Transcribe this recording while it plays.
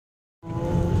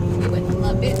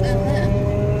bit down there.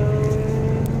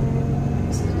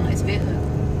 This is a nice bit.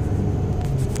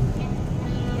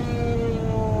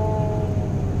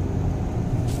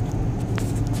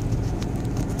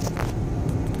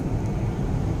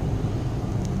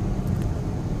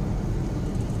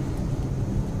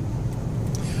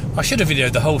 I should have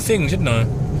videoed the whole thing, shouldn't I?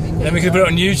 Then we could put it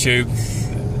on YouTube.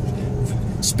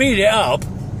 Speed it up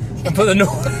and put the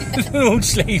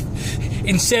Nordschleife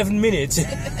in 7 minutes.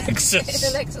 Lexus. It's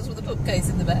a Lexus with a bookcase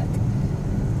in the back.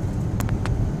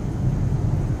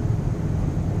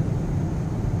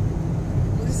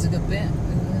 Well, this is a good bit.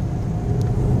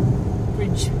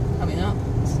 Bridge coming up.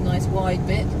 It's a nice wide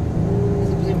bit. This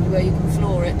is presumably where you can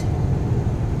floor it.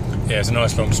 Yeah, it's a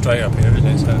nice long straight up here, isn't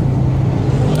it? So,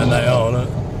 and they are, look.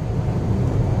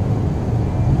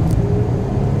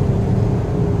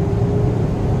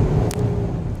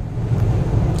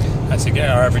 To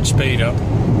get our average speed up.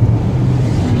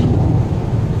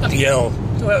 Bloody hell.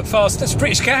 Fast. That's a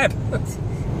British cab.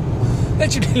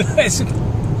 Literally, like it's a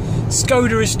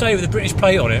Skoda estate with a British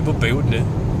plate on it. Would be, wouldn't it?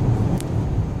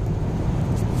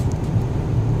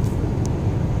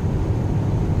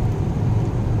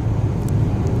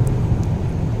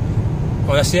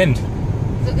 Oh, that's the end. Is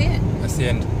that the end? That's the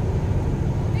end.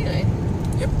 Really?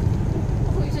 Yep. I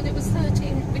thought you said it was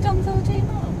 13. We've done 13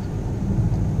 miles.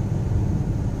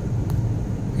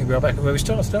 We are back at where we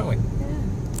started, aren't we? Yeah.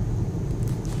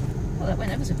 Well, that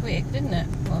went ever so quick, didn't it?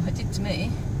 Well, it did to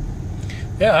me.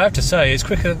 Yeah, I have to say, it's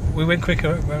quicker. We went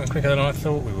quicker than I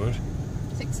thought we would.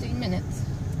 16 minutes.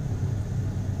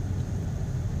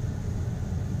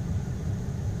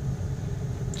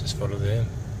 Just follow the end.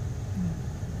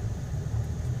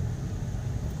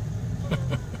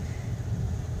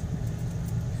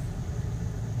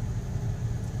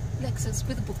 Lexus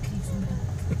with a bookcase in the back.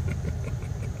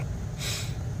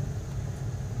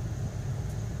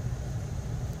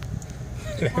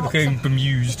 We're getting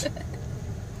bemused.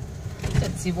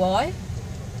 Don't see why.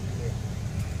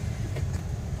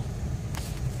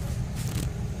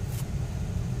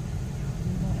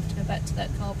 We might have to go back to that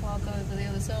car park over the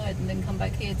other side and then come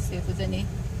back here to see if there's any.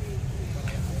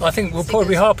 I think we'll probably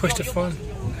be hard pushed to find.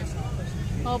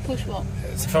 Hard push what?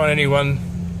 To find anyone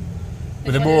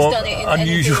with a Anyone more who's done it in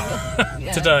unusual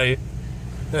Yeah. today.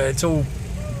 It's all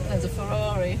There's a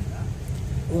Ferrari.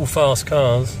 all fast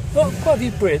cars. Well, quite a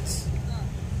few Brits.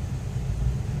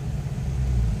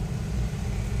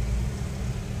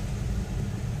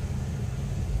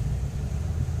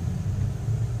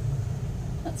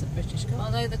 That's a British car.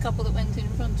 Are they the couple that went in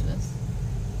front of us?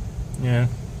 Yeah.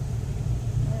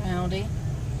 They're Audi.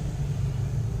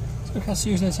 Look how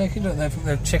seriously they're taking it.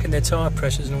 They're checking their tyre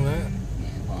pressures and all that.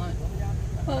 Yeah, right.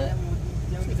 Well,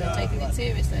 so they're taking it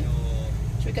seriously.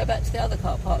 Should we go back to the other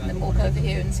car park and then walk over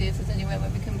here and see if there's anywhere where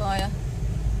we can buy a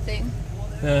thing?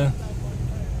 Yeah.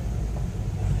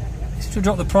 It's to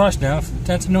drop the price now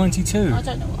down to 92. I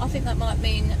don't know. I think that might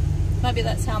mean maybe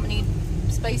that's how many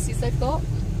spaces they've got.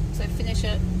 So finish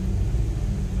at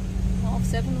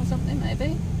 7:30 or something,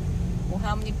 maybe, or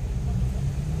how many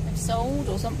they've sold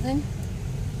or something.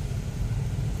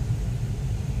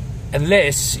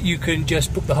 Unless you can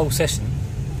just book the whole session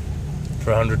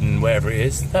for 100 and whatever it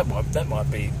is. That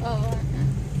might be. Oh, right.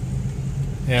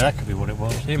 Yeah, that could be what it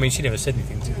was. I mean, she never said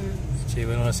anything to she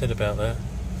when I said about that.